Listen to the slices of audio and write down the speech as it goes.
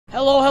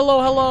Hello,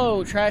 hello,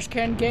 hello! Trash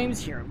Can Games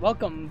here.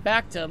 Welcome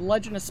back to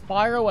Legend of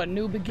Spyro: A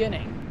New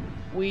Beginning.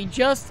 We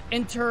just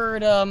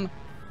entered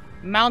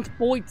Mount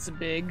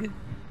Boitzbig,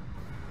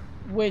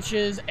 which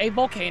is a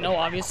volcano,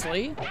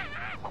 obviously.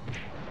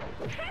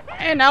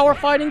 And now we're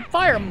fighting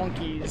fire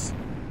monkeys.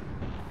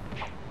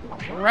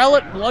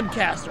 Relic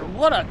Bloodcaster.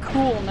 What a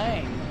cool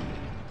name.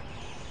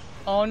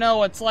 Oh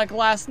no, it's like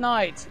last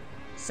night.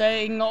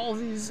 Saying all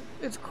these,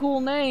 it's a cool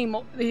name,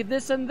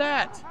 this and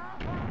that.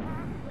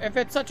 If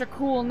it's such a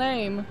cool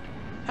name,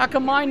 how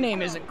come my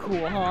name isn't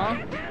cool, huh?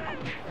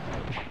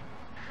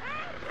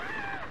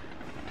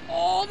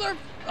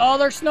 Oh,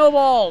 they're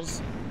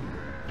snowballs.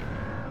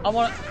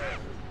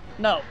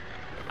 No,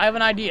 I have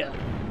an idea.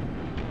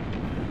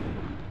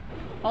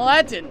 Well,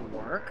 that didn't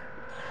work.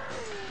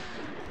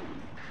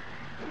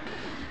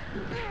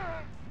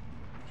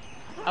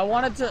 I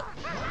wanted to...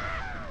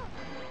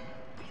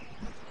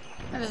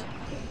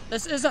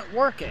 This isn't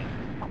working.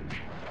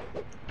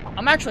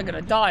 I'm actually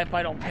gonna die if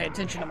I don't pay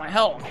attention to my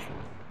health.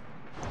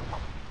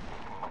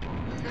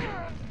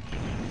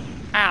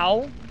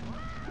 Ow.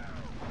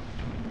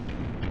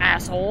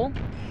 Asshole.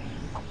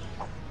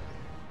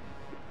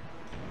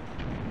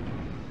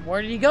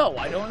 Where did he go?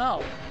 I don't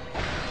know.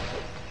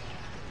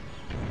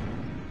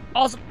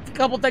 Also, a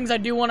couple things I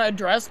do want to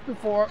address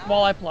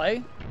while I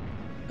play.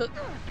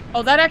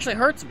 Oh, that actually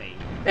hurts me.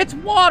 It's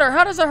water!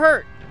 How does it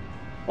hurt?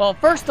 Well,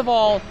 first of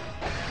all,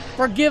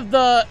 forgive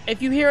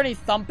if you hear any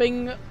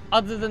thumping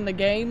other than the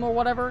game or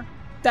whatever,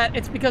 that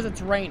it's because it's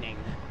raining.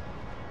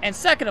 And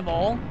second of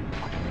all,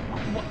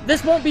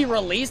 this won't be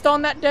released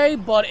on that day,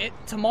 but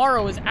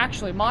tomorrow is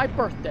actually my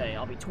birthday.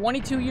 I'll be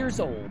 22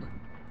 years old.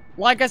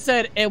 Like I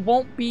said, it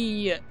won't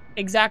be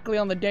exactly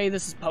on the day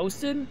this is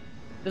posted.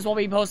 This will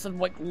be posted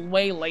like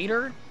way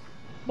later.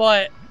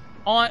 But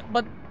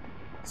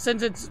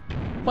since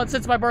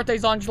my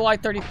birthday's on July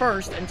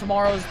 31st and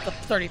tomorrow's the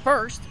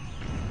 31st,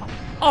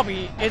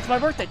 it's my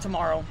birthday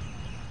tomorrow.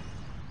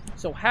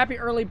 So happy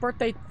early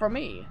birthday for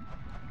me.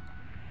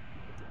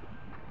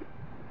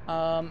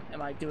 Am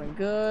I doing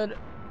good?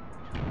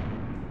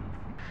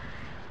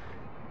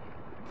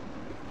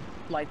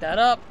 Light that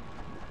up.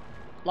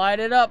 Light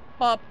it up.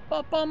 Up,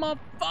 I'm on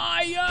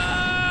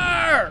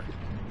fire!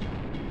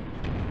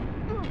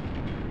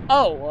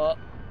 Oh,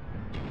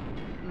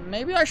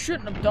 maybe I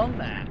shouldn't have done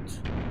that.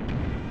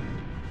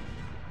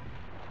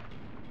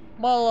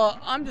 Well,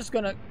 I'm just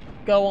gonna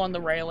go on the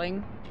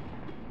railing.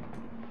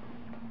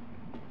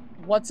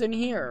 What's in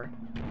here?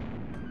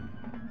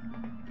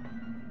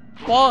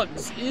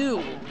 Bugs,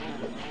 ew.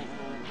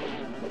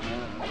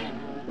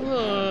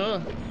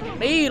 Ugh.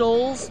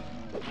 Beetles?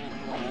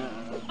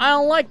 I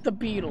don't like the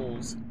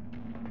beetles.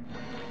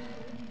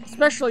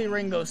 Especially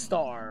Ringo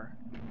Starr.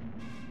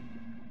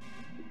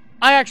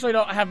 I actually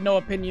have no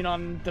opinion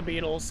on the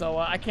beetles, so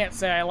I can't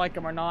say I like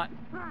them or not.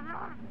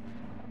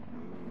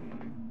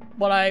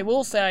 But I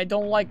will say I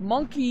don't like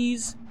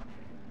monkeys.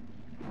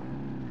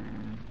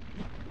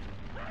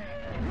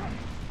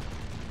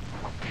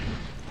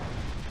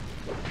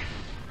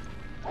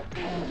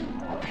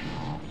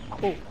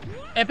 Oh,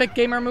 epic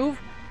gamer move.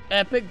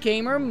 Epic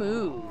gamer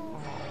move.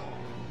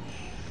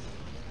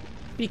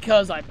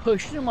 Because I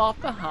pushed him off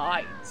the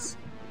heights.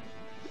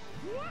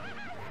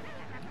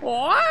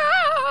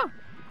 Ah!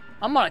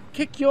 I'm gonna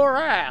kick your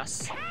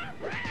ass.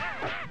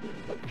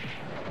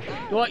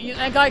 What, you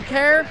think I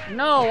care?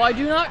 No, I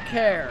do not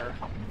care.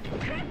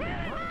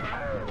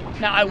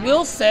 Now, I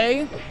will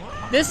say,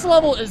 this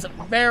level is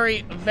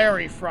very,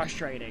 very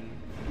frustrating.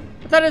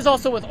 But that is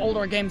also with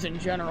older games in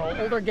general.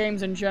 Older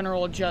games in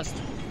general are just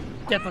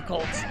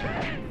difficult.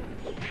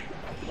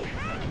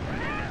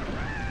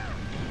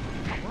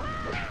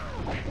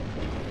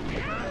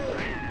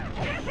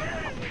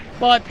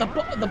 But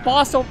the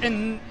boss at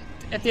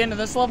the end of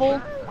this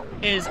level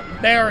is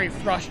very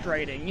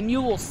frustrating, and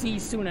you will see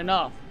soon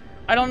enough.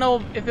 I don't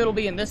know if it'll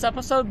be in this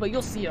episode, but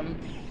you'll see him.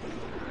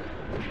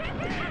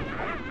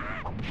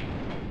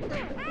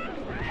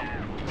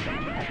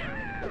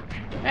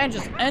 And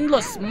just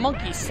endless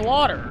monkey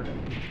slaughter.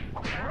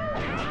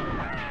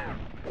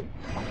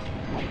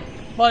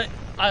 But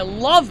I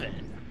love it.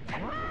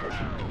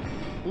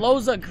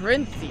 Loza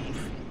Grin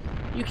Thief.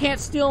 You can't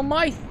steal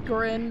my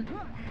grin.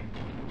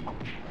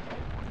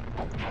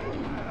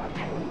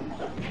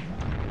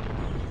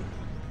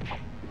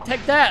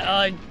 Take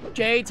that,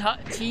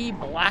 JT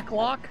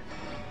Blacklock.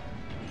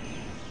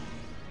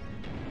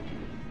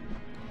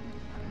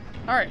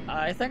 Alright,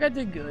 I think I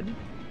did good.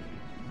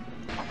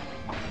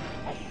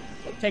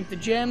 Take the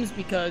gems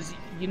because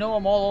you know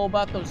I'm all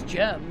about those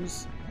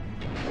gems.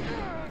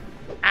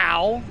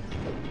 Ow.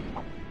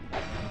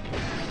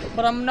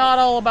 But I'm not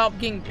all about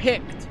getting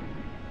picked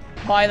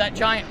by that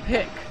giant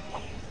pick.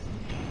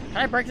 Can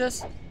I break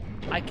this?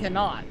 I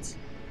cannot.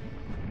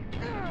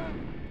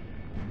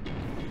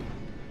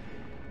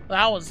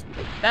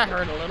 That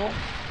hurt a little.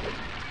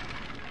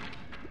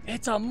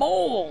 It's a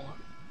mole!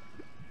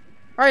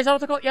 Alright, is that what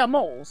they're called? Yeah,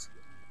 moles.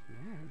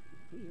 Man,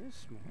 he is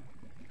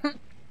small.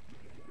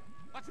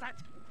 What's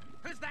that?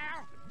 Who's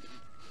there?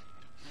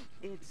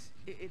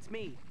 It's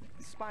me,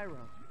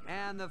 Spyro.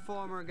 And the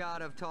former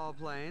god of tall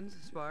plains,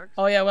 Sparks.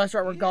 Oh yeah, well, that's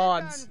right, we're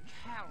gods. You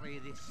don't carry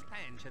the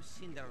stench of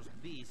Cinder's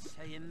beast,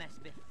 so you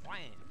must be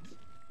friends.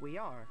 We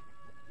are.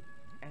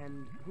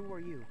 And who are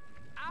you?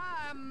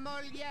 I'm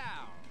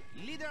Molière,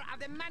 leader of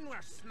the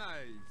Manware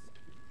Smalls.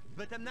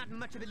 But I'm not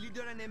much of a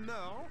leader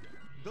anymore.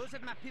 Those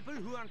of my people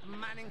who aren't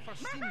manning for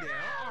Cinder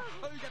are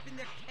holed up in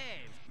their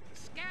caves,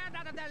 scared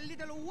out of their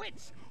little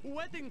wits,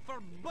 waiting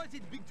for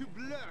Buzzard Big to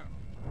blur.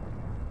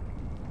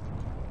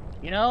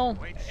 You know,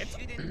 Which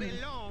shouldn't be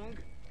long.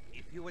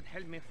 If you would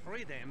help me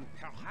free them,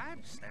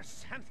 perhaps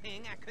there's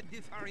something I could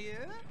do for you?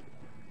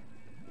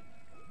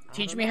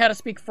 teach me how to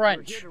speak We're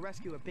French. here to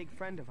rescue a big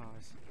friend of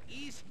ours.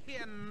 Is he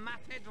a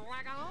Mate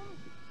Dragon?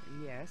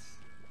 Yes.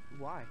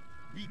 Why?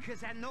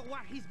 Because I know where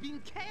he's being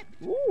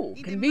kept. Ooh,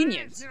 In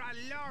convenient. the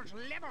mines near a large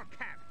lever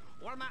camp,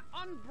 where my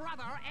own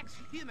brother,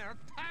 ex-Humor,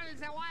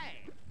 toils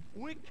away.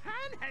 We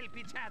can help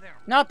each other.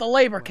 Not the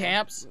labor Well,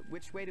 camps.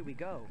 Which way do we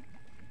go?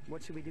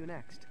 What should we do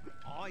next?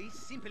 Oh, it's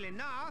simple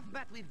enough,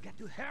 but we've got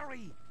to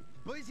hurry.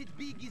 Buzzard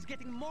Big is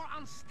getting more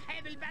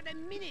unstable by the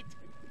minute.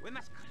 We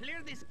must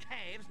clear these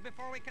caves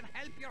before we can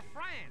help your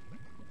friend.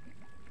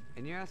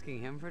 And you're asking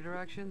him for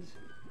directions?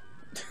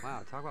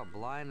 Wow, talk about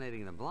blind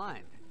leading the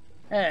blind.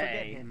 Forget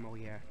Hey, him,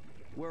 Moliere.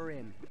 We're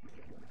in.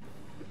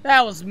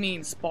 that was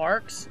mean,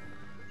 Sparks.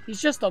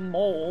 He's just a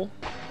mole.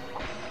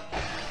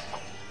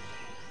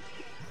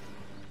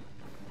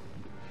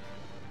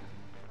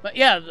 But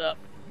yeah,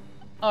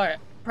 alright,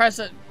 press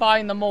it,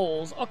 find the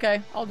moles.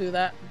 Okay, I'll do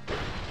that.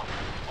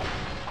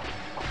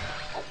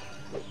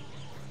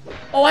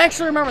 Oh, I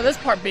actually remember this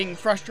part being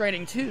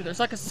frustrating too. There's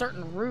like a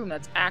certain room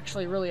that's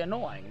actually really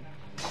annoying.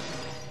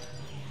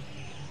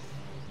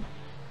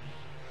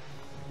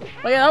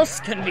 But yeah, that was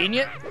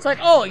convenient. It's like,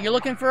 oh, you're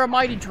looking for a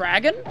mighty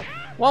dragon?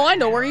 Well, I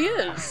know where he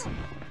is.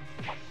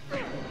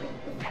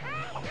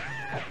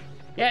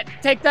 Yeah,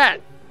 take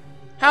that.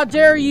 How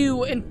dare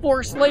you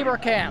enforce labor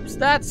camps?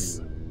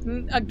 That's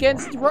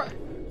against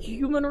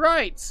human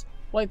rights.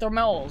 Like, they're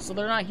moles, so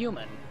they're not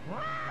human.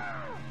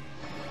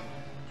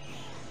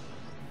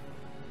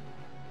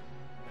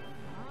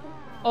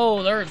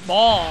 Oh, there's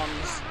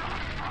bombs.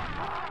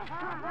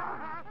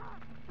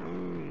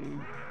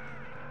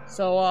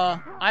 So,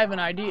 I have an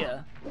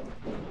idea.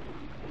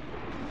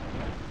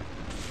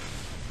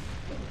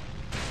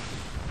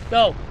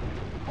 Go.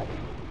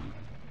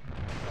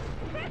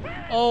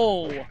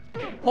 Oh,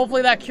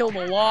 hopefully that killed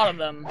a lot of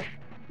them.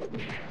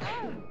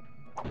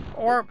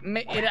 Or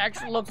it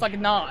actually looks like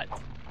not.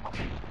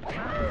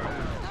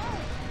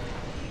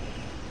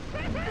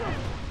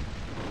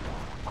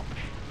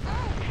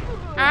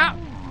 Ow.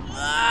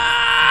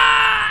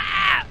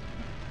 Ah!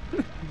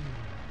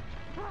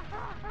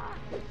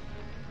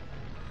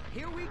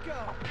 Here we go.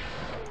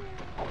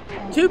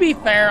 To be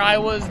fair, I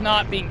was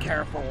not being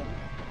careful.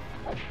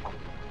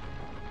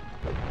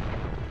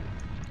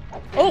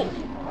 Oh!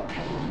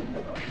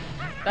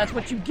 That's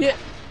what you get.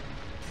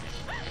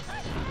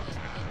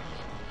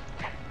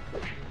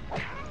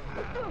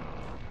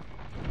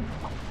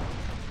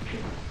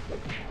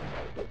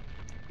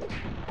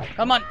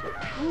 Come on.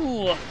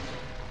 Ooh.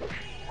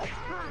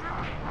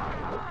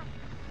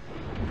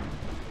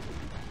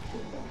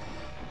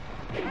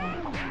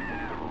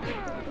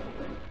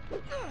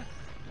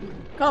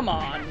 Come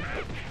on.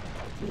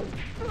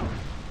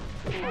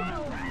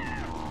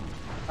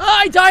 Oh,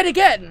 I died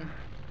again!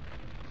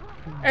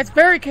 It's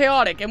very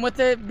chaotic, and with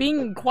it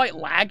being quite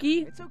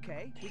laggy, It's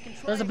okay. We can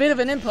try. there's a bit of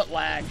an input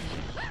lag.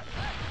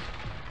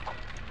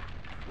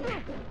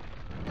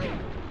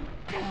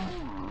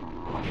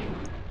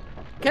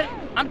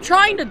 I'm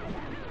trying to...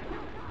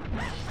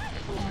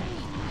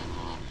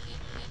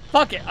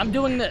 Fuck it, I'm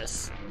doing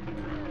this.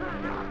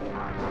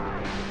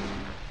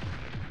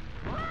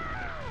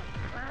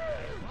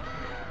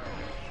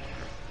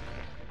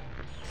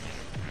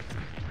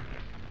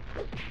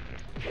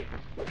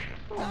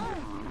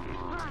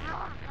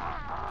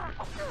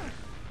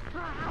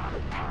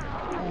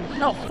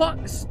 No, fuck.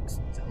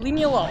 Leave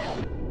me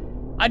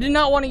alone. I did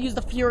not want to use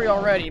the Fury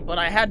already, but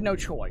I had no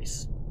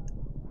choice.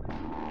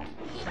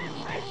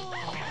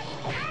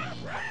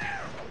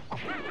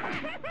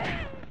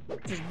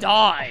 Just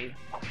die.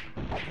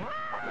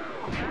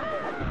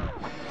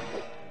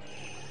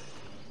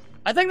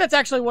 I think that's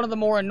actually one of the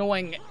more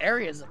annoying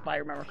areas, if I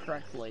remember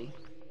correctly.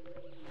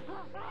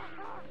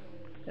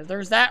 If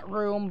there's that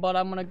room, but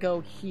I'm gonna go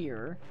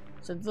here,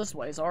 since this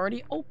way is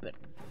already open.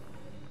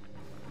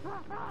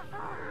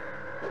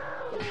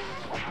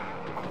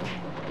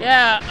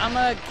 Yeah, I'm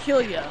gonna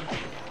kill ya.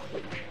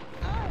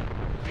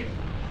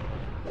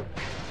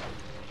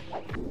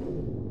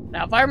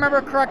 Now, if I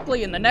remember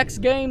correctly, in the next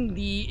game,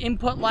 the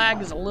input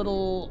lag is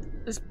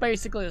it's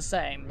basically the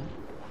same.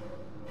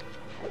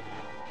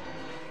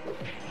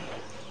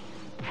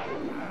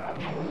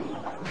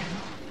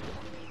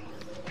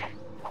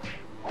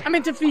 I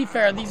mean, to be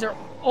fair, these are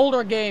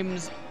older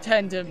games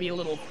tend to be a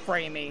little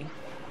framey.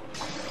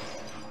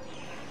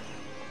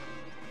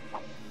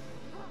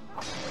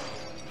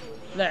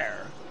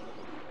 There.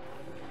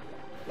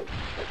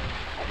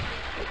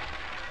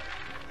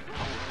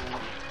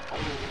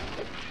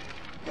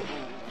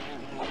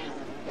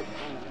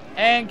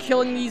 And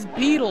killing these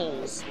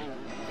beetles.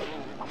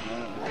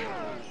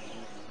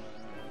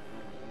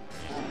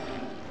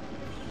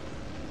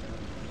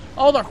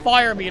 Oh, they're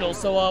fire beetles,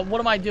 so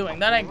what am I doing?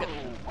 That ain't good.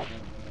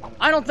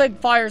 I don't think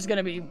fire's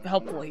gonna be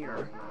helpful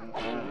here.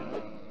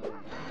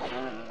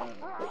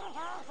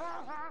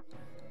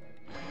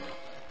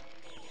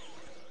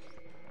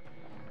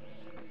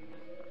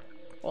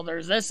 Well,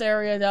 there's this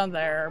area down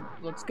there.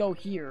 Let's go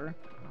here.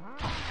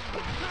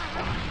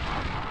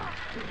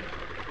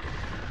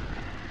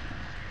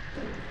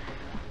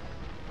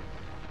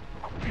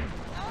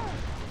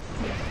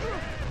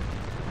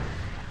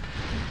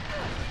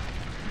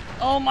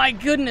 Oh my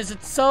goodness,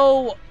 it's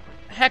so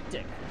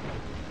hectic.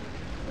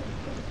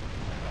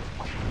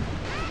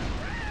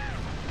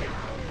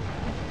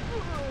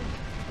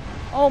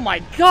 Oh my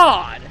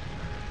god!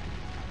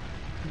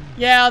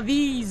 Yeah,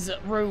 these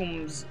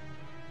rooms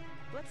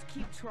Let's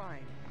keep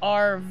trying.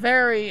 are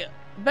very,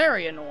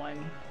 very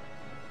annoying.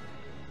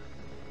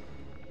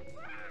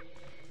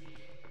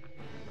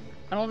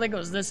 I don't think it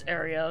was this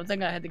area. I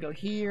think I had to go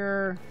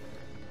here.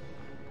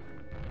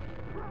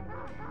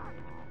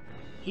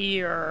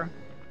 Here.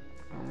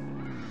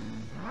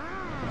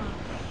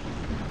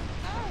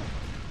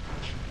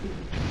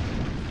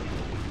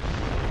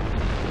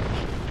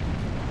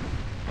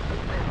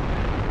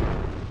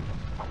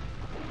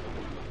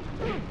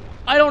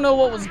 I don't know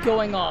what was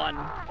going on.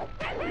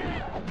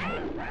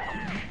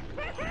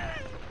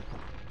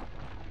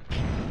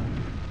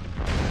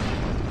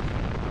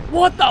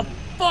 What the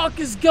fuck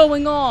is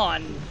going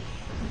on?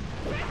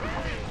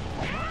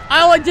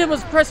 All I did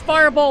was press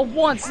fireball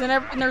once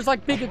and there's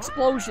like big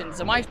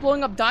explosions. Am I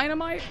blowing up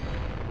dynamite?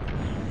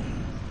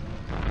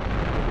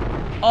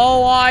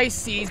 Oh, I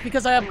see. It's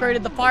because I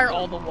upgraded the fire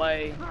all the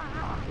way.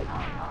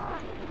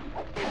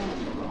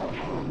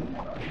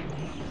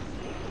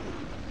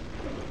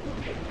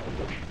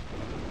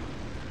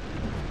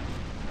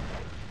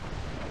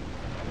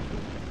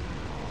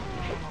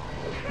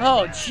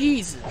 Oh,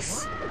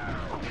 Jesus.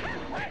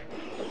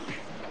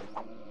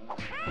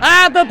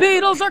 Ah, the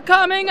beetles are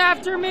coming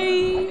after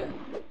me!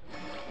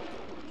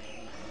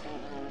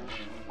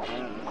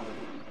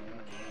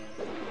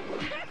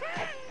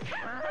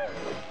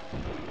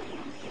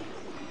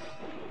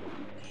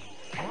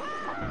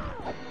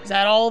 Is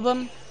that all of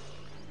them?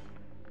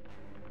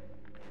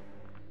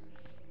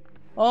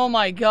 Oh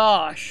my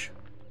gosh.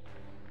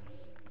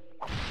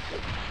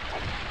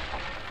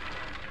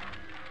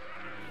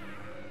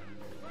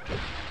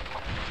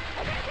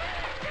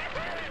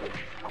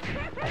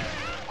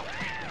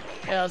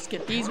 Yeah, let's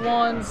get these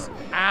ones.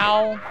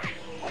 Ow.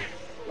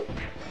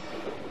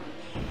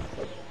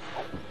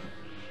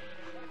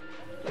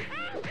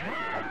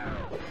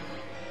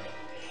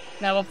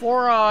 Now,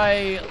 before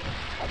I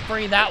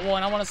free that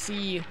one, I want to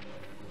see...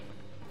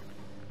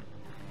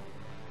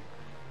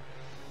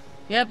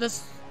 Yep,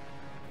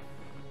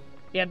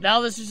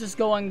 now this is just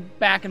going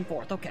back and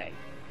forth. Okay.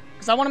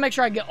 Because I want to make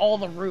sure I get all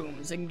the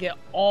rooms and get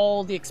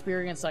all the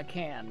experience I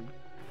can.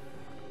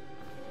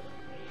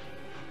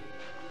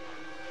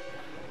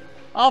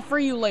 I'll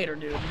free you later,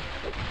 dude.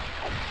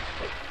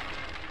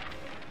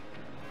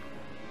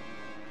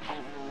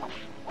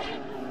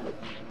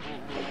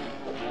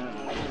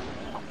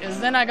 Because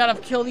then I gotta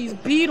kill these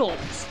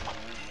beetles.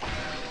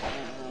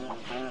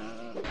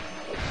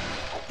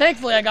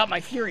 Thankfully, I got my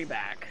fury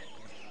back.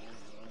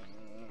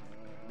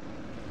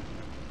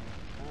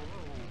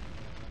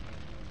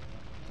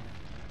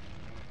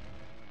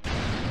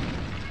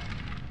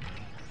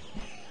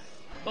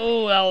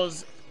 Oh,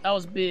 that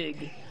was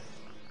big.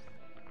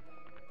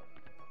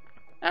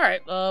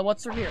 Alright,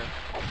 what's through here?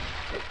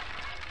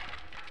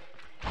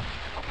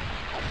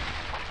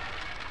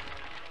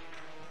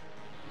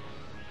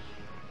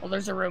 Well,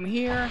 there's a room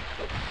here.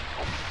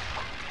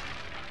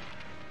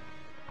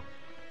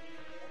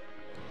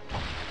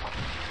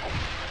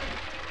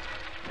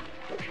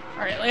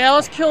 Alright, yeah,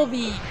 let's kill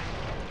these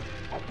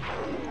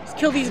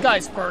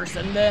guys first,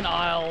 and then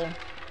I'll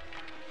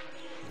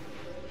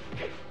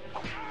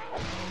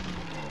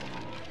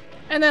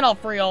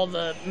free all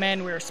the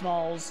Manweir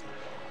Smalls.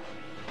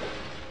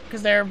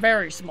 Because they're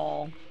very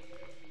small.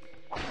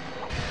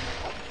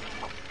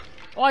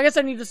 Well, I guess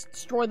I need to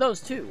destroy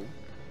those too.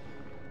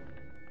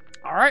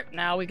 Alright,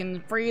 now we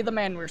can free the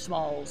Manweir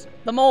Smalls.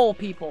 The mole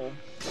people.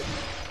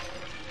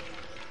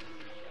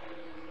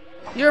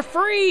 You're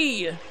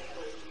free!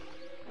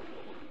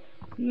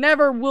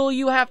 Never will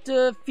you have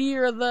to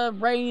fear the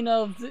reign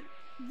of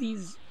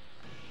these...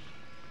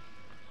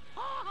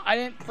 I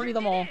didn't free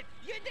them all.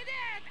 You did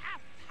it!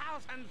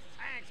 1,000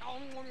 thanks!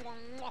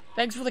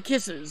 Thanks for the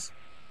kisses.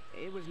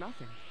 It was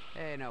nothing.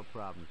 Hey, no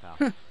problem, pal.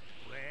 Well,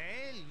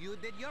 you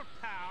did your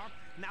part.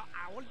 Now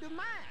I will do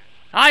mine.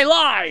 I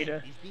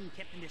lied! He's being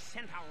kept in the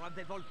center of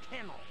the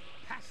volcano,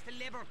 past the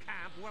labor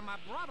camp where my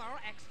brother,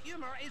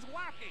 Ex-Humor, is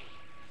working.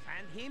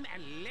 Find him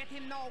and let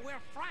him know we're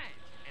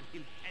friends, and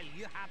he'll tell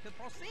you how to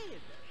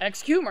proceed.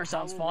 Ex-Humor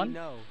sounds How will we fun.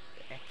 know,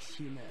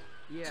 Ex-Humor.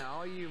 Yeah,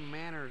 all you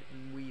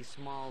wee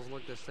smalls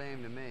look the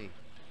same to me.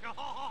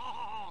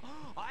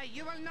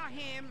 You will know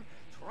him.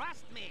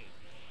 Trust me.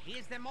 He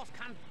is the most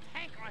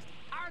cantankerous,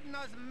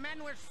 hard-nosed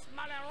man we're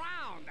small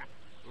around.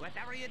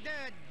 Whatever you do,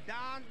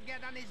 don't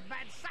get on his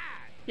bad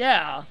side.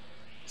 Yeah,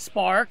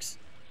 Sparks.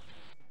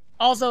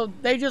 Also,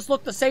 they just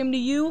look the same to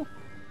you?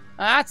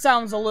 That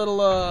sounds a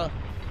little,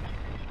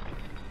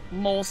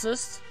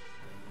 Molsist.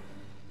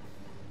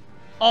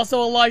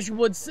 Also, Elijah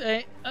Wood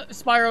say,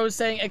 Spyro is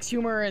saying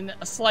ex-humor and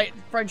a slight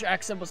French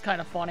accent was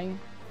kind of funny.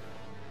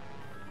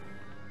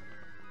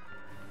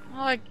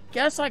 Well, I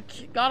guess I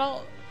got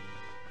all...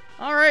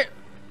 Alright.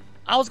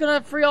 I was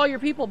gonna free all your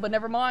people, but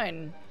never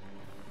mind.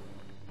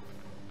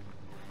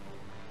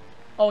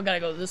 Oh, I gotta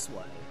go this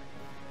way.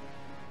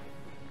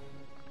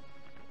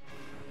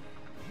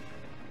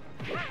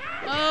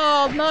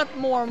 Oh, not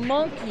more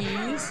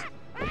monkeys.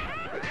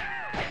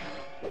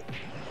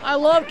 I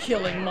love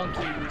killing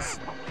monkeys.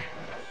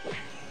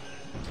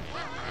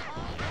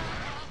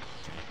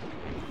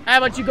 How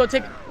about you go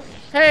take...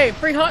 Hey,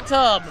 free hot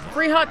tub!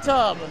 Free hot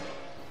tub!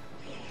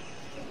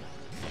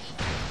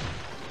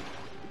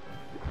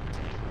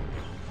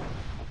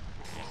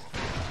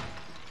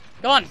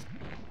 Go on!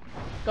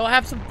 Go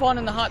have some fun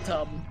in the hot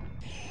tub.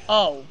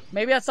 Oh,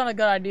 maybe that's not a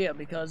good idea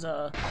because,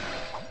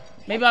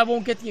 maybe I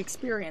won't get the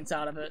experience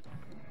out of it.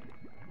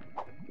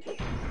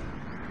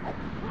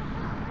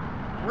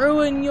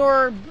 Ruin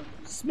your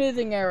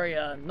smithing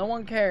area. No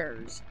one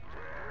cares.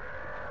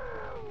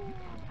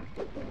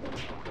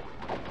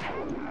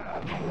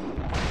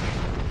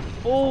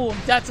 Oh,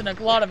 that's a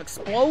lot of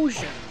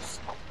explosions.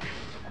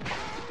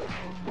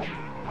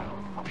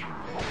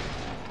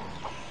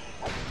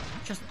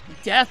 Just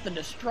death and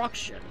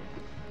destruction.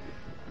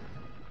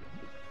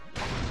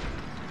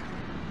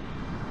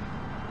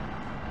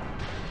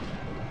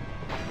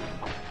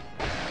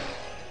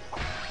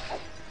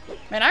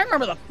 Man, I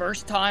remember the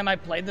first time I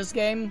played this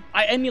game.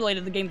 I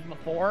emulated the games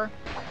before,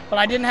 but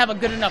I didn't have a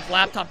good enough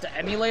laptop to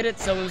emulate it,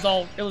 so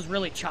it was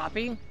really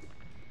choppy.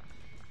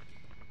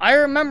 I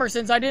remember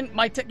since I didn't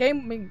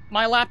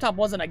my laptop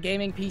wasn't a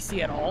gaming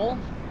PC at all.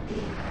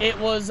 It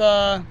was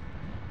I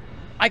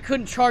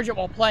couldn't charge it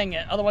while playing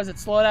it, otherwise it'd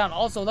slow down.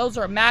 Also, those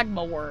are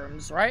magma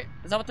worms, right?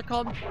 Is that what they're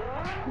called?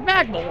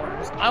 Magma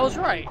worms. I was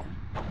right.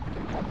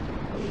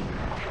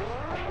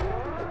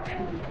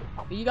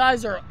 You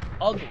guys are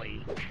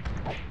ugly.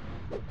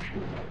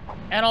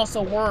 And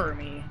also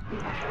wormy.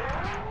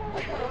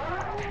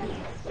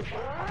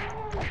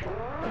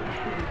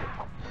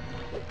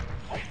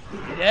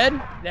 You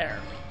dead? There.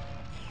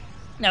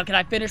 Now, can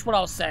I finish what I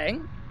was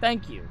saying?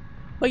 Thank you.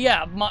 But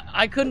yeah,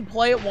 I couldn't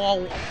play it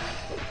while...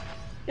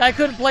 I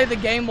couldn't play the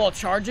game while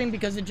charging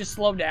because it just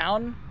slowed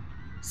down.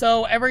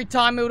 So every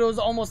time it was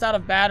almost out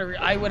of battery,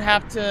 I would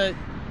have to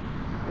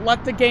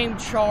let the game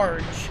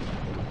charge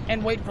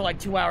and wait for like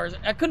 2 hours.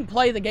 I couldn't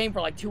play the game for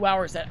like 2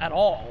 hours at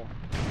all.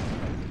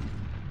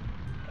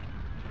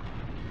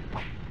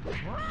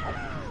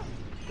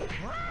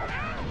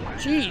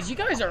 Jeez, you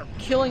guys are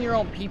killing your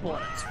own people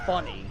and it's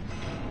funny.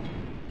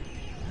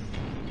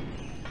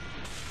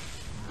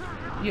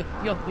 You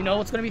know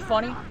what's gonna be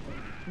funny?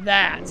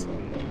 That.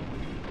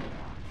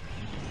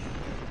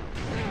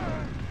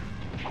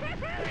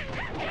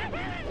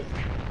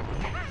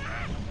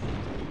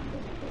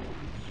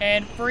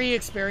 And free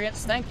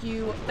experience. Thank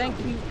you. Thank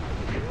you.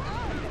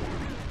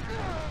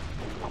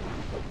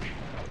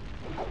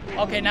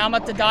 Okay, now I'm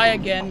about to die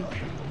again.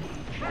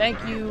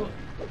 Thank you.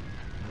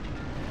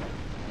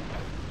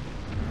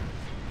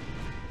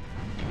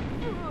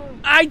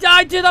 I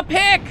died to the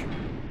pick!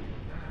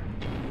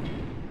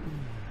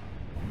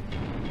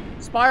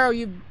 Spyro,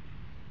 you...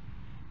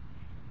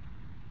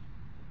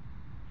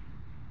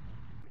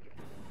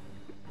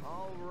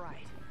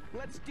 Alright,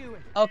 let's do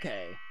it.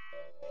 Okay.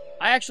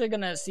 I actually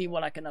gonna see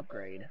what I can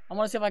upgrade. I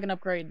wanna see if I can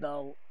upgrade,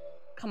 though.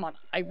 Come on,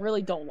 I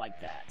really don't like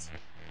that.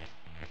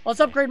 Let's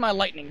upgrade my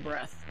lightning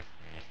breath.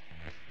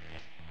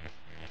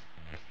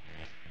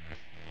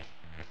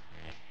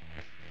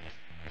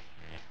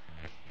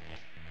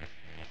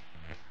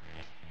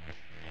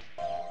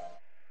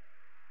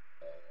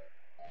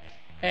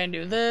 And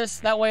do this.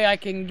 That way I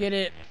can get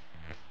it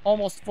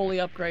almost fully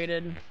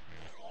upgraded.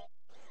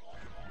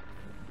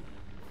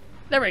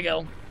 There we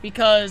go.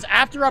 Because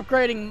after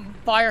upgrading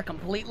fire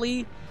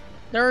completely,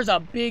 there's a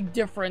big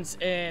difference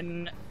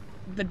in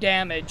the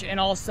damage and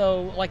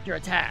also, like, your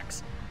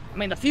attacks. I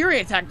mean, the Fury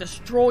attack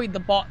destroyed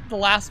the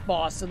last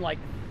boss in, like,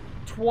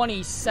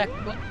 20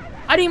 seconds.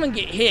 I didn't even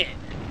get hit.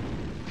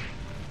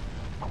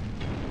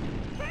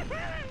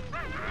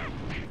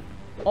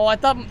 Oh, I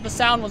thought the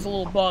sound was a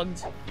little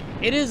bugged.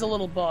 It is a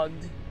little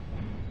bugged.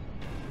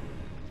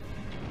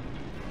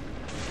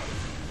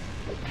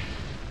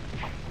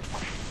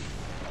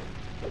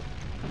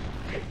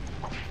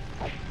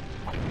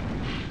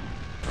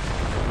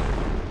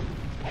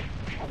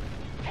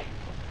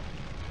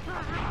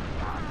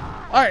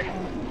 Alright.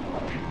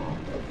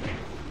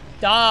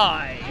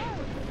 Die.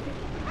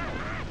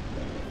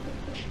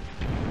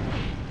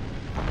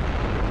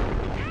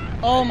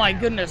 Oh my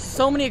goodness,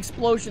 so many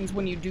explosions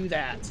when you do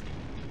that.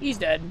 He's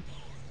dead.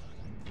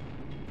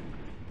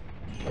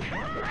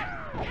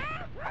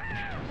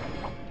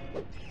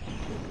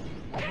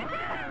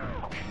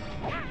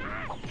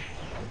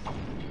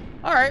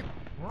 Alright.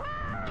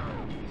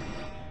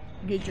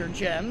 Get your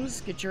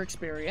gems, get your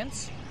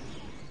experience.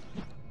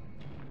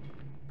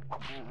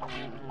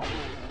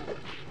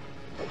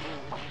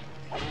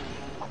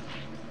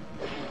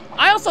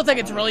 I also think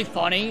it's really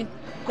funny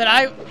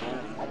that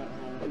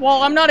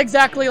well, I'm not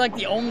exactly like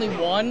the only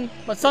one,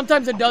 but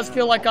sometimes it does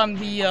feel like I'm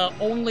the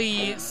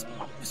only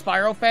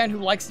Spyro fan who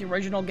likes the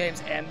original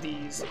games and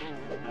these.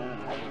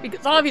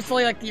 Because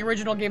obviously, like, the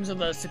original games are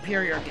the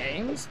superior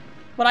games,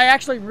 but I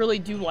actually really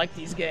do like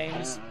these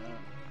games.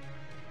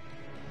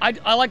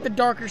 I like the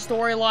darker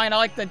storyline, I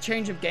like the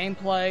change of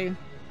gameplay.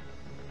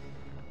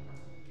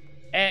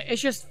 And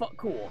it's just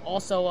cool.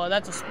 Also,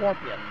 that's a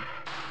scorpion.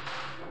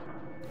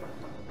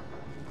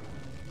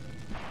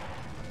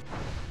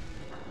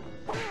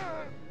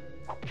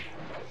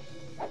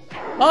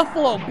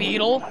 Buffalo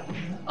beetle?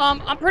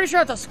 I'm pretty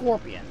sure that's a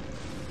scorpion.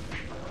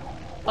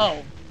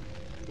 Oh.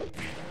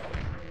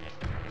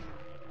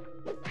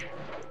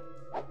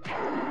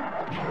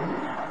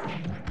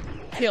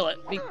 Kill it.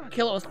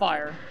 Kill it with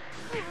fire.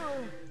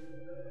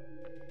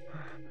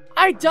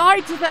 I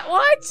died to that.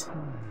 What?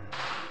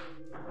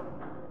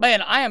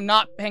 Man, I am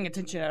not paying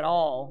attention at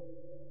all.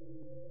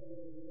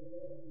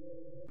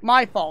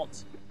 My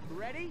fault.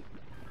 Ready?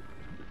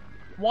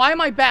 Why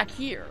am I back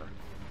here?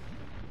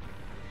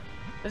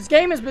 This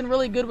game has been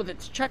really good with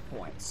its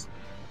checkpoints.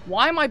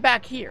 Why am I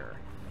back here?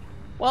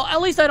 Well,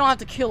 at least I don't have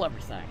to kill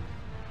everything.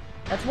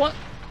 That's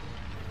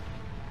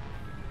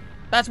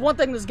one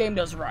thing this game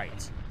does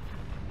right.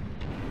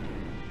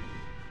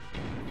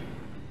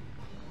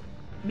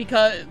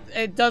 Because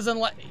it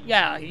doesn't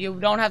yeah, you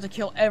don't have to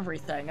kill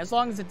everything. As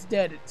long as it's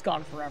dead, it's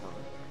gone forever.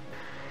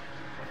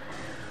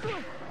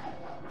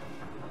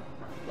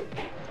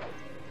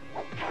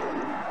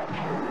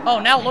 Oh,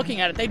 now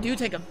looking at it, they do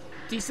take a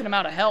decent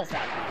amount of health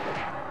out of it.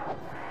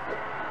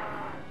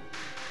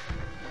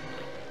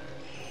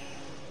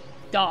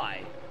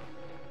 Die.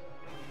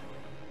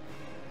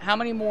 How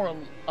many more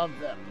of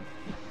them?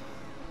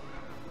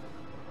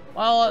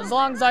 Well, as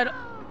long as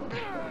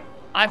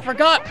I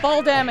forgot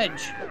fall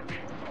damage.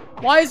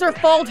 Why is there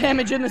fall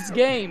damage in this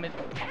game?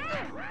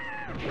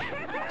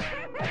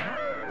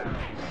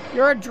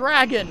 You're a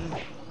dragon.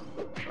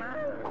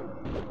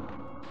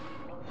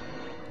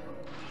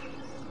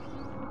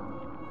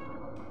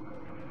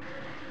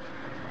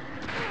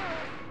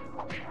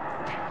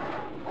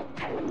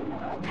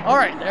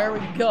 Alright, there we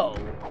go.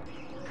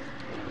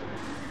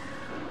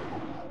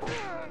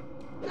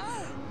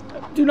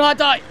 Do not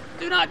die!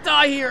 Do not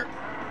die here!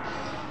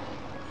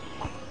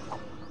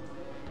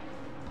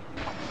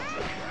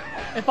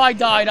 If I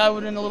died, I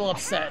would have been a little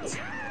upset.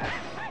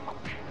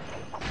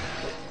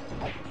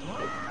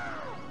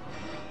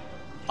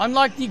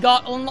 Unlike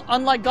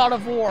God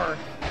of War,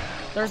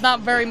 there's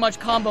not very much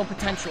combo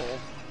potential.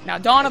 Now,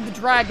 Dawn of the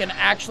Dragon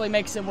actually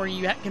makes it where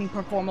you can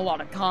perform a lot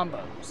of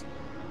combos.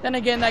 Then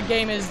again, that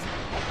game is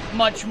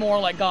much more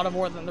like God of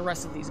War than the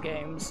rest of these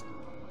games.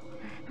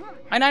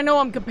 And I know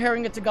I'm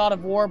comparing it to God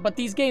of War, but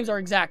these games are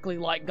exactly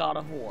like God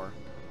of War.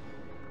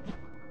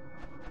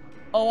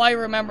 Oh, I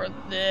remember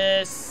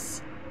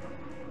this.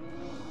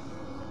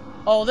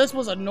 Oh, this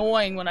was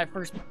annoying when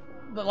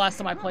the last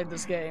time I played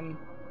this game.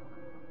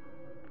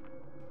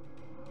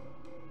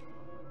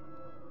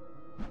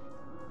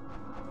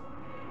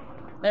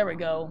 There we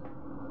go.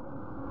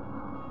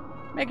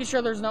 Making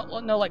sure there's no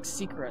like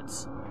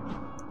secrets.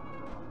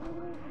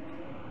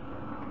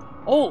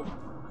 Oh!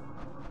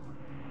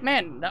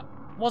 Man, that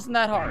wasn't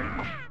that hard.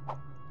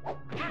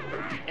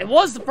 It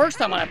was the first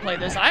time when I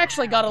played this. I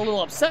actually got a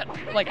little upset,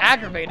 like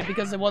aggravated,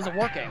 because it wasn't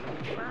working.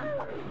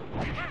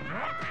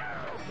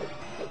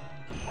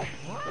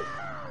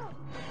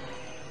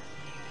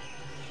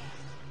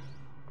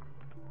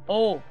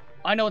 Oh,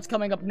 I know what's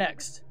coming up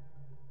next.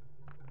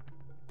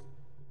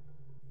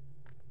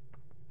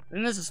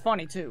 And this is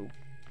funny, too.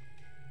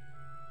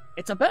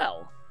 It's a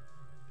bell.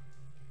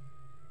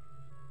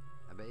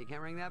 I bet you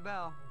can't ring that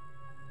bell.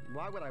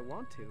 Why would I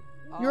want to?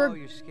 Oh,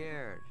 you're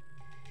scared.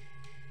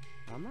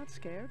 I'm not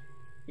scared.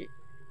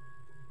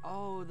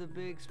 Oh, the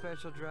big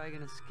special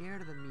dragon is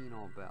scared of the mean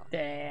old bell.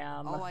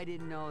 Damn. Oh, I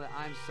didn't know that.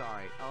 I'm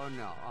sorry. Oh,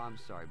 no. Oh, I'm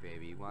sorry,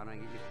 baby. Why don't I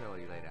get your pillow?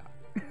 You lay down.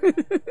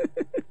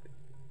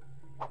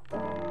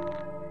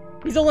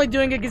 He's only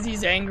doing it because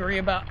he's angry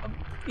about...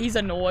 He's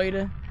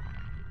annoyed.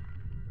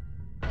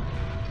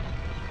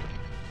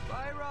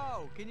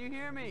 Spyro, can you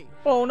hear me?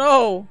 Oh,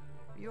 no.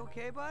 You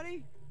okay,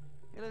 buddy?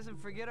 Hey, listen,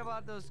 forget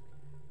about those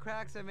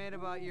cracks I made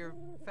about your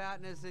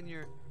fatness and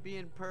your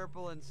being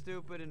purple and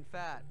stupid and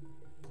fat.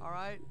 All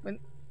right?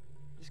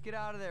 Just get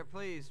out of there,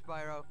 please,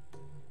 Spyro.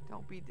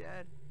 Don't be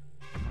dead.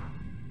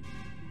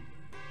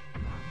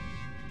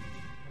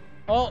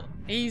 Oh,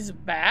 he's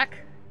back.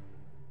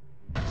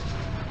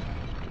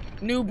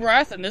 New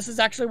breath, and this is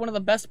actually one of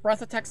the best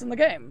breath attacks in the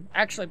game.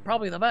 Actually,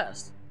 probably the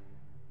best.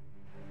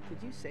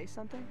 Did you say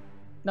something?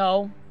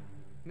 No.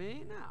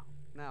 Me?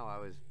 No. No, I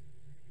was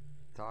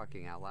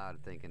talking out loud,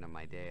 thinking of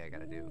my day I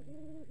gotta do.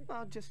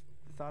 Well, just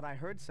thought I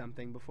heard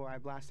something before I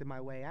blasted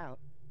my way out.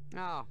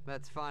 Oh,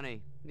 that's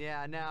funny.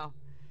 Yeah, no.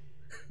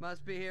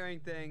 Must be hearing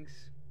things.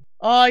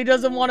 Oh, he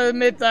doesn't want to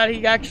admit that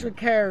he actually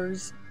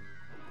cares.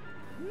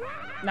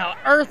 Now,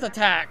 Earth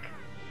attack.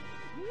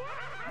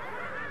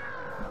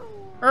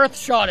 Earth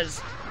shot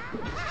is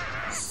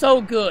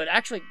so good.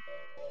 Actually,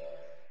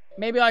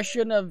 maybe I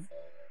shouldn't have.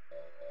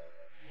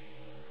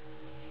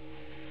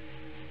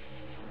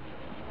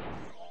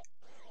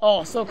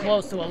 Oh, so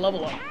close to a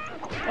level up.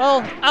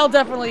 Well, I'll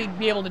definitely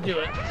be able to do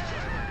it.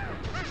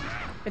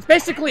 It's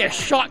basically a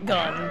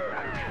shotgun.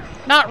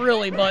 Not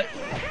really, but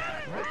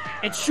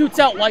it shoots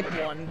out like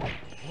one.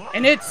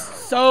 And it's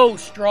so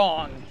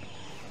strong.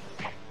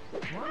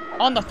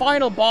 On the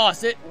final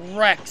boss, it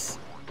wrecks.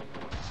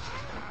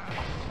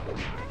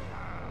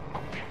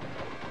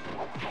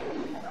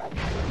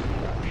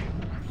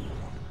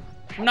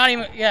 I'm not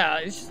even, yeah,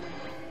 it's just,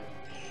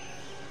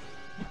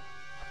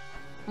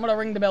 I'm gonna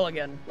ring the bell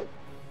again.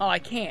 Oh, I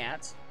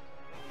can't.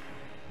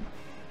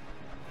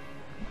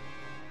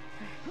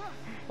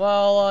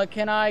 Well,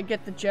 can I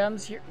get the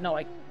gems here? No,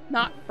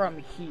 not from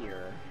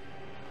here.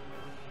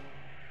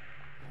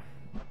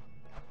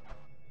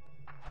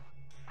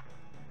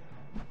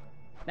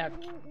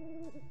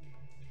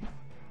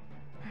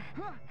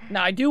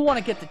 Now I do want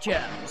to get the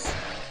gems.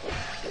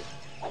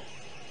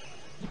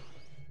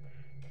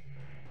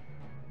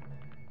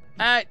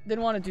 I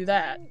didn't want to do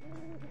that.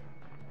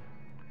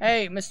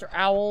 Hey, Mr.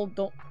 Owl,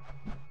 don't...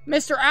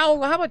 Mr.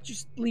 Owl, how about you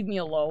just leave me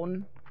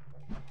alone?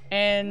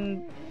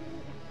 And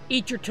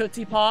eat your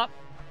Tootsie Pop.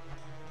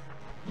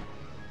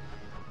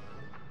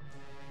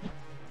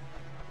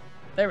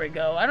 There we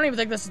go. I don't even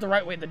think this is the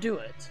right way to do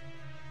it.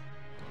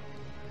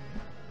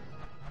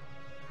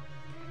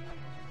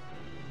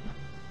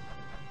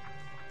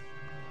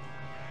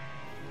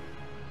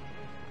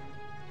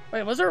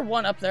 Wait, was there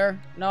one up there?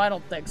 No, I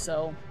don't think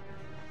so.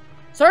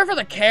 Sorry for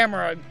the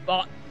camera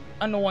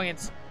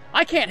annoyance.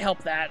 I can't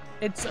help that.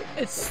 It's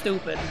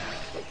stupid.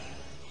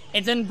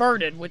 It's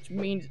inverted, which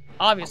means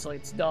obviously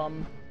it's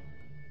dumb.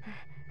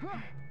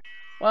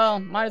 Well,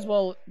 might as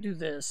well do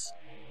this.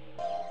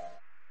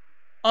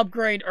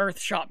 Upgrade Earth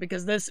Shot,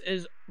 because this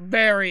is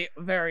very,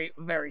 very,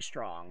 very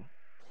strong.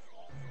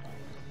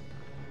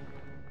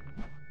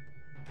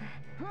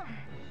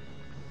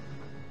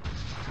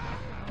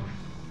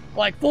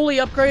 Like, fully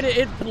upgraded,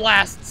 it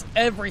blasts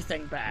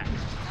everything back.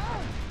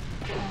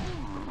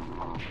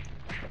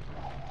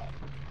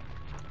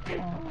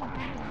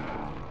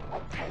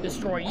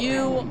 Destroy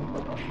you.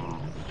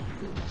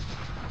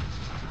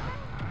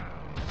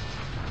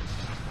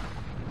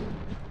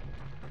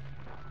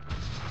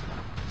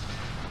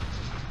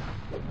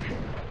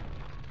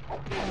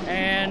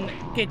 And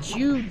get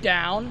you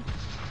down.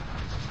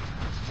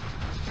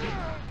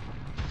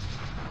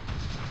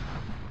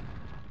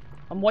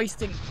 I'm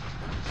wasting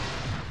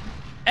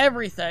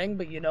everything,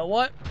 but you know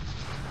what?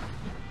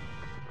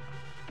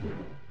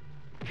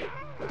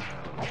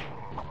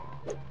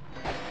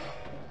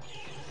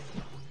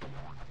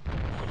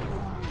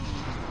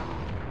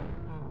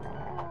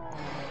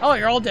 Oh,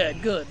 you're all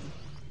dead. Good.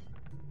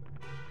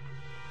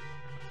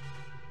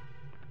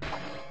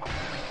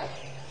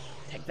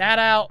 Take that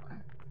out.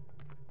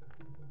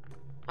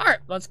 Alright,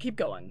 let's keep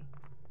going.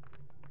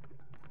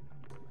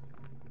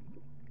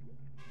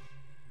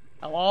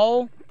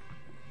 Hello?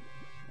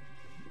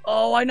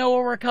 Oh, I know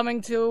where we're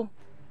coming to.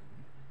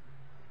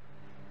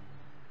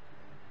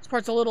 This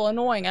part's a little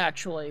annoying,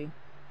 actually.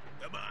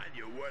 Come on,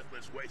 you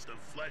worthless waste of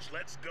flesh.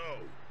 Let's go.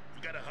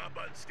 We gotta hop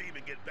on Steam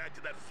and get back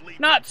to that fleet.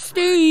 Not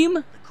Steam!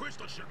 The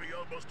crystal should be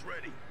almost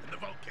ready, and the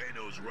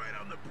volcano's right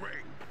on the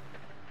brink.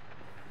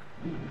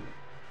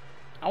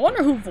 I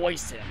wonder who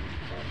voiced him.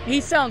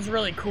 He sounds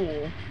really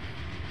cool.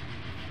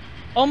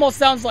 Almost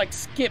sounds like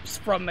Skips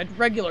from a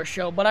regular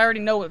show, but I already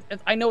know it.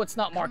 I know it's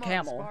not Mark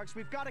Hamill. Sparks,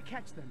 we've got to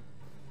catch them.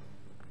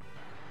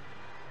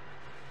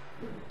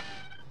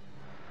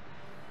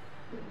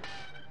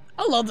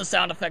 I love the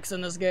sound effects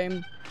in this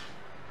game.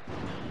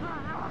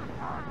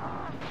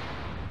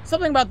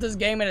 Something about this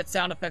game and its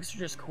sound effects are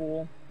just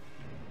cool.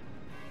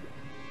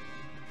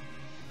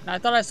 And I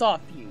thought I saw a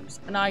fuse,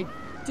 and I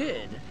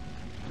did.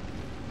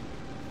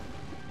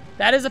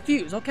 That is a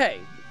fuse, okay.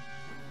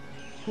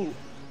 Ooh.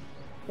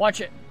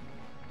 Watch it.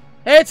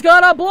 It's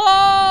gonna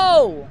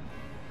blow!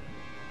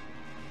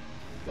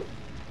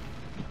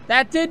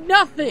 That did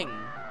nothing!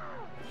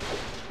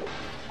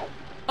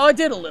 Oh, it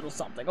did a little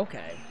something,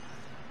 okay.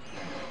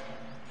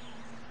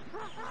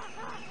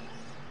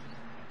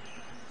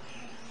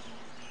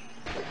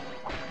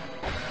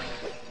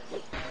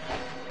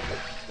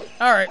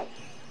 Alright.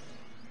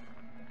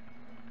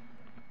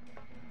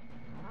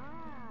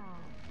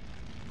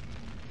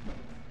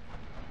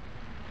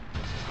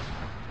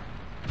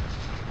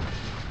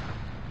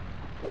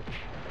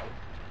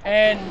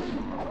 And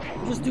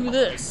just do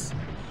this.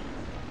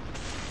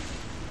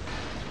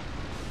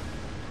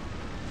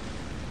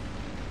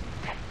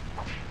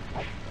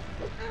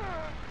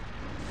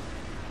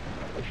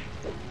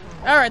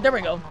 Alright, there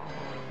we go.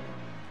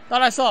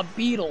 Thought I saw a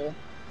beetle.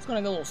 I was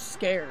gonna get a little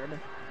scared.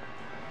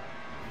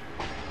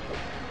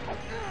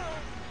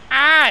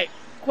 Alright!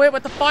 Quit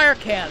with the fire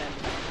cannon.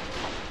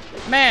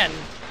 Man,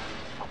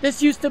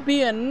 this used to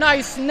be a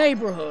nice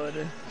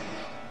neighborhood.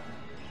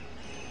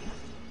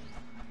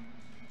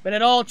 But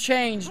it all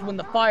changed when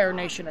the Fire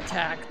Nation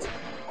attacked.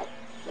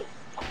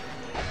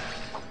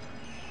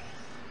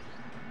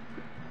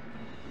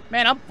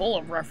 Man, I'm full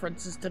of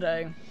references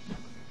today.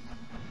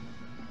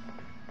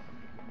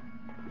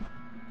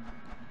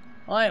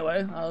 Well,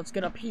 anyway, let's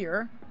get up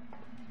here.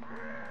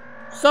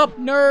 Sup,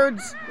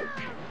 nerds?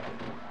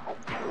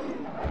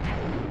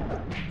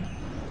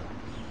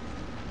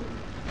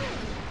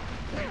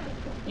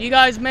 You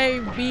guys may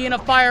be in a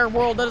fire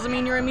world. That doesn't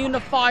mean you're immune to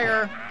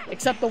fire,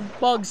 except the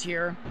bugs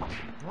here.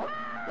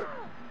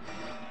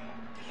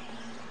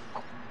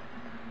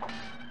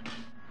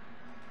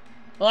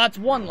 Well, that's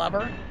one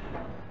lever.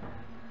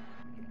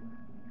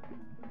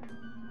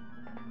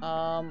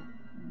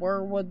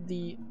 Where would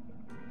the...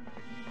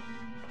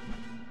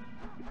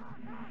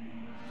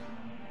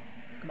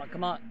 Come on,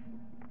 come on.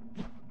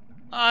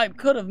 I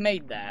could have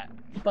made that,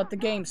 but the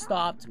game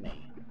stopped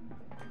me.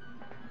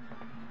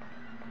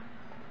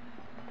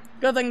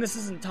 Good thing this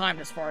isn't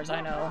timed as far as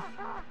I know.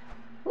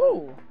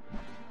 Ooh.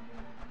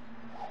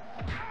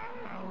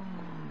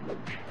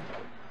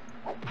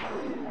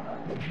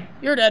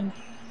 You're dead.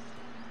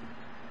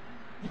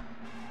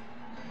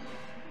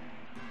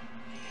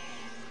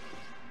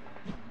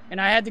 And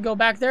I had to go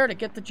back there to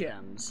get the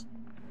gems.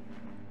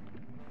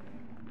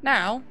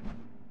 Now,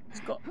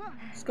 let's go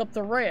up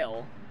the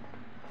rail.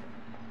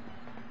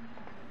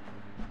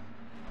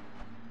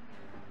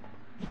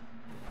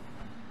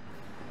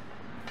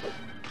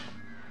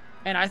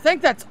 And I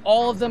think that's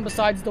all of them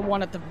besides the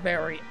one at the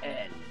very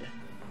end.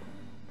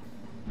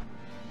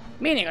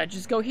 Meaning I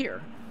just go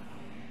here.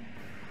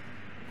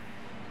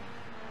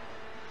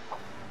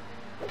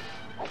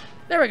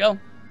 There we go.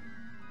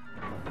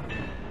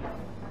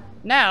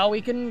 Now we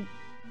can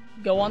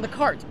go on the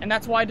cart. And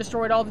that's why I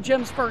destroyed all the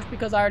gems first,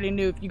 because I already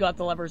knew if you got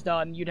the levers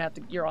done,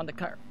 you're on the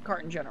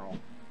cart in general.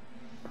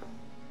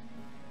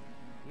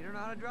 You don't know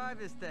how to drive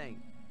this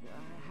thing.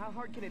 How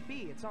hard can it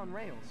be? It's on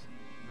rails.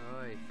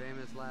 Oy,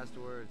 famous last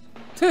words.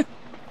 I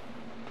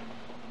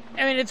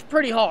mean, it's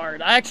pretty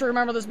hard. I actually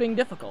remember this being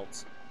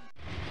difficult.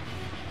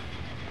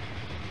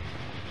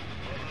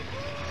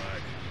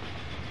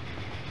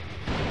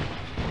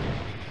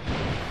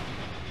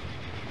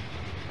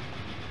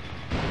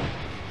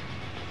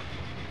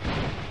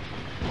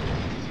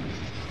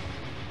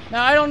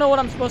 Now, I don't know what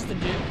I'm supposed to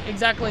do.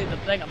 Exactly the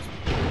thing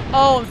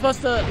Oh, I'm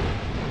supposed to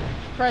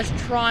press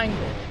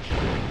triangle.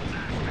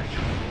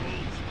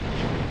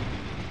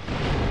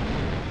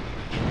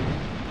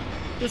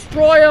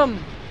 Destroy him!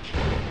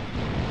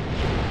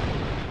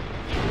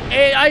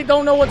 Hey, I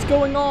don't know what's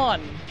going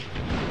on.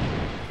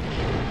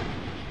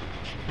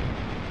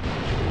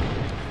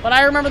 But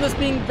I remember this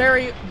being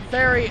very,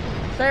 very,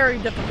 very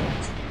difficult.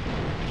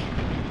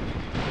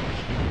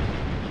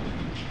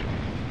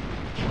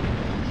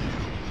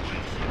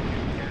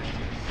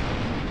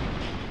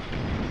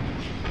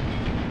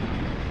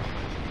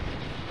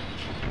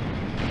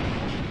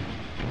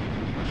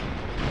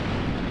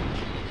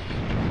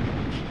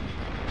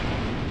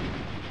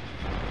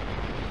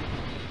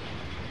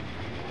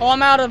 Oh,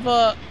 I'm out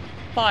of,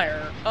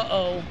 fire.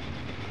 Uh-oh.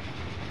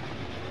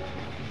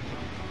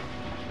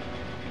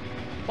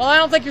 Well, I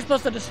don't think you're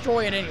supposed to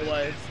destroy it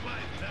anyway.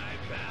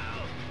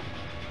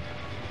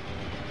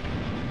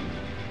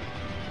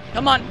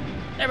 Come on.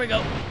 There we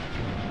go.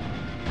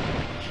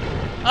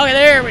 Okay,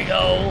 there we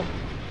go.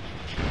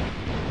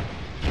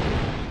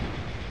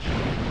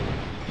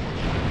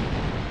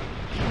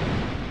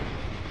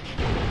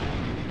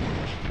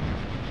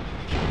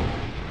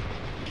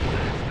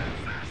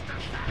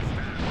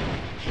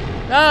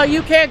 No,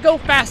 you can't go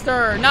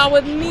faster. Not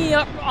with me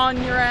up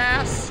on your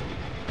ass.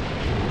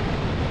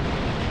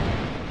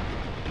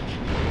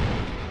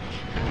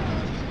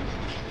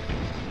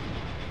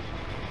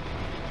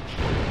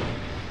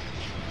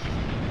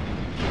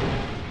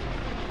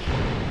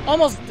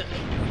 Almost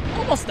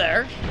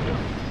there.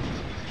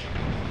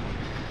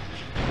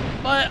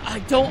 But I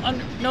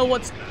don't know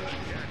what's...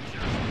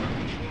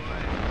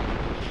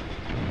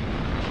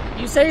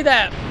 You say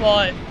that,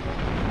 but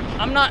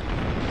I'm not...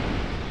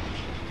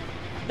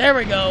 There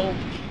we go.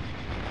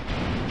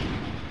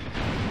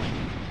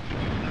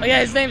 Oh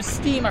yeah, his name's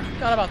Steam. I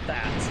forgot about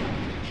that.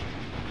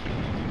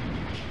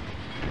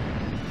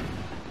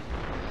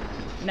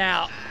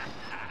 Now,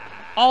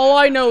 all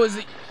I know is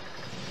that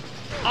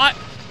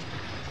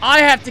I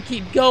have to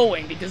keep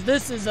going because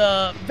this is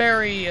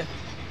very,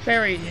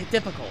 very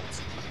difficult.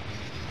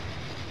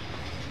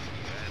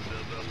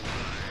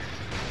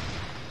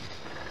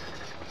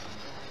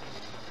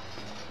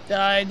 Did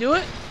I do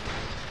it?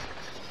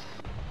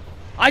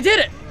 I did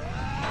it!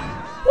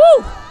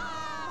 Woo!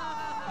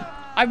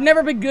 I've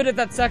never been good at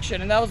that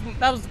section, and that was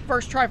the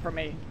first try for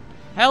me.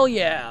 Hell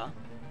yeah.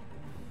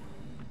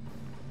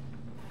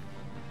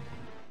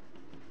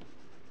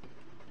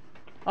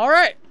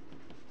 Alright.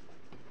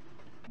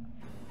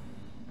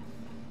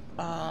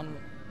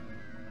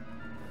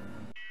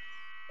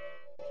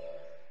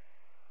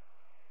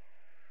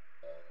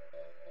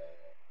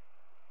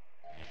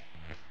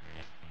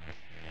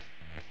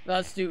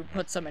 Let's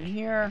put some in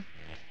here.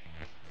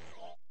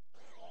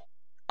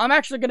 I'm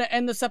actually going to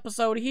end this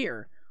episode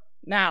here.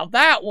 Now,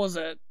 that was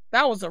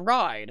a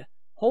ride.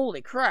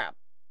 Holy crap.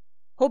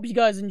 Hope you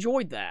guys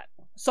enjoyed that.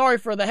 Sorry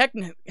for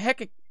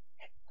the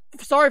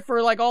sorry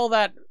for, like, all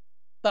that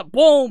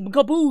boom,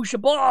 kaboosh,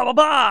 blah, blah,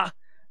 blah.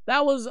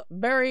 That was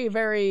very,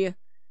 very,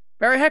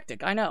 very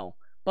hectic, I know.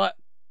 But,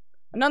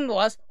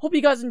 nonetheless, hope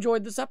you guys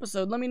enjoyed this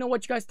episode. Let me know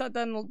what you guys thought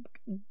down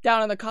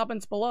in the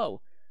comments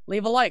below.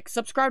 Leave a like,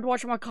 subscribe to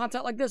watch more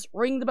content like this,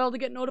 ring the bell to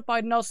get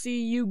notified, and I'll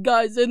see you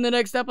guys in the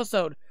next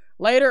episode.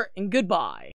 Later, and goodbye.